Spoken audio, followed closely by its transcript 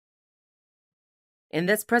In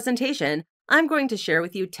this presentation, I'm going to share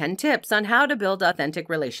with you 10 tips on how to build authentic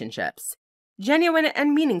relationships. Genuine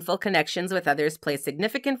and meaningful connections with others play a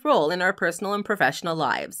significant role in our personal and professional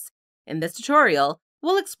lives. In this tutorial,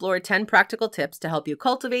 we'll explore 10 practical tips to help you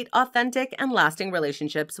cultivate authentic and lasting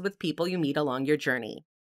relationships with people you meet along your journey.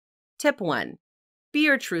 Tip 1. Be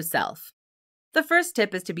your true self. The first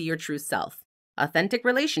tip is to be your true self. Authentic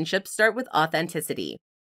relationships start with authenticity.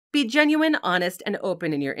 Be genuine, honest, and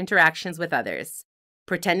open in your interactions with others.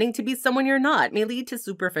 Pretending to be someone you're not may lead to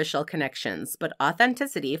superficial connections, but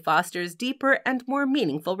authenticity fosters deeper and more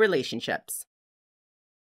meaningful relationships.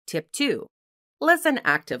 Tip 2. Listen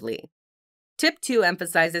actively. Tip 2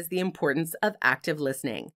 emphasizes the importance of active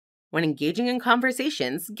listening. When engaging in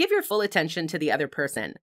conversations, give your full attention to the other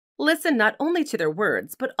person. Listen not only to their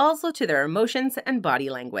words, but also to their emotions and body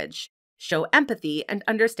language. Show empathy and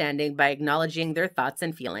understanding by acknowledging their thoughts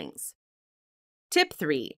and feelings. Tip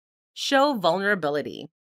 3. Show vulnerability.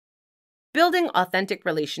 Building authentic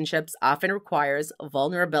relationships often requires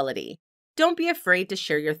vulnerability. Don't be afraid to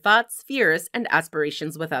share your thoughts, fears, and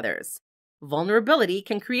aspirations with others. Vulnerability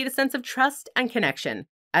can create a sense of trust and connection,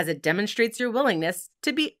 as it demonstrates your willingness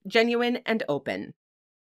to be genuine and open.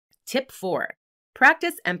 Tip 4.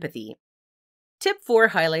 Practice empathy. Tip 4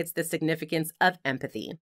 highlights the significance of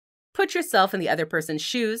empathy. Put yourself in the other person's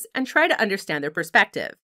shoes and try to understand their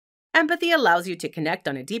perspective. Empathy allows you to connect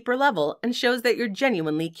on a deeper level and shows that you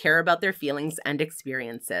genuinely care about their feelings and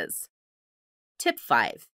experiences. Tip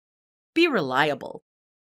 5. Be reliable.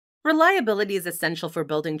 Reliability is essential for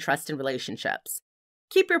building trust in relationships.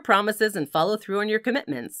 Keep your promises and follow through on your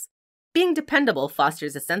commitments. Being dependable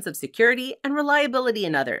fosters a sense of security and reliability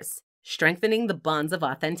in others, strengthening the bonds of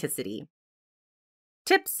authenticity.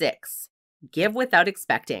 Tip 6. Give without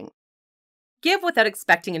expecting. Give without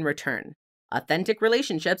expecting in return. Authentic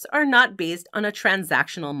relationships are not based on a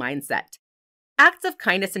transactional mindset. Acts of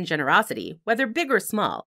kindness and generosity, whether big or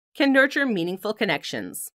small, can nurture meaningful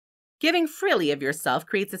connections. Giving freely of yourself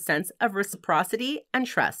creates a sense of reciprocity and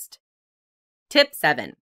trust. Tip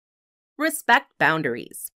 7. Respect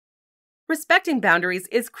boundaries. Respecting boundaries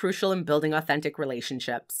is crucial in building authentic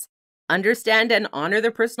relationships. Understand and honor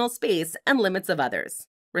the personal space and limits of others.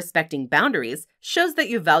 Respecting boundaries shows that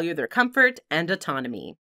you value their comfort and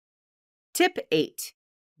autonomy. Tip 8.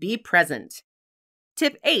 Be present.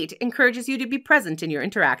 Tip 8 encourages you to be present in your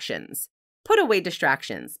interactions. Put away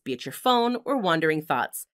distractions, be it your phone or wandering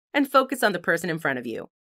thoughts, and focus on the person in front of you.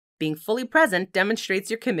 Being fully present demonstrates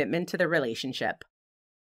your commitment to the relationship.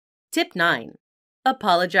 Tip 9.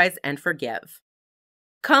 Apologize and forgive.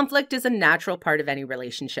 Conflict is a natural part of any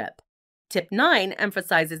relationship. Tip 9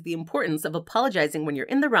 emphasizes the importance of apologizing when you're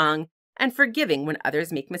in the wrong and forgiving when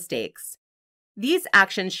others make mistakes. These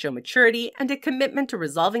actions show maturity and a commitment to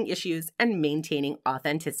resolving issues and maintaining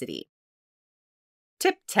authenticity.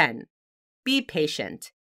 Tip 10. Be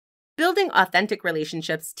patient. Building authentic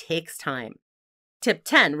relationships takes time. Tip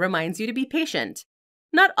 10 reminds you to be patient.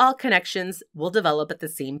 Not all connections will develop at the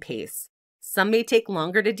same pace. Some may take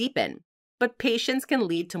longer to deepen, but patience can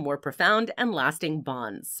lead to more profound and lasting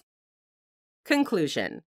bonds.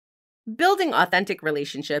 Conclusion. Building authentic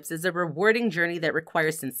relationships is a rewarding journey that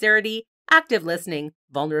requires sincerity, active listening,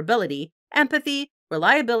 vulnerability, empathy,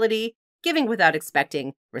 reliability, giving without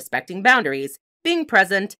expecting, respecting boundaries, being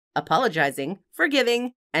present, apologizing,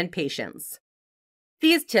 forgiving, and patience.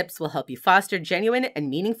 These tips will help you foster genuine and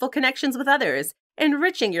meaningful connections with others,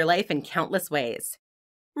 enriching your life in countless ways.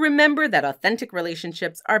 Remember that authentic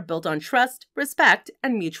relationships are built on trust, respect,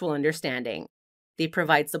 and mutual understanding. They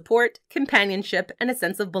provide support, companionship, and a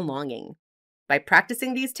sense of belonging. By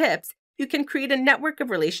practicing these tips, you can create a network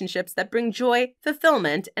of relationships that bring joy,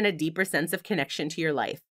 fulfillment, and a deeper sense of connection to your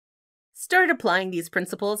life. Start applying these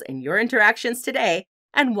principles in your interactions today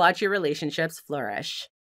and watch your relationships flourish.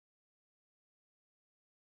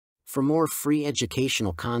 For more free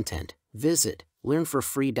educational content, visit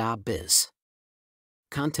learnforfree.biz.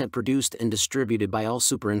 Content produced and distributed by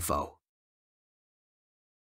AllSuperInfo.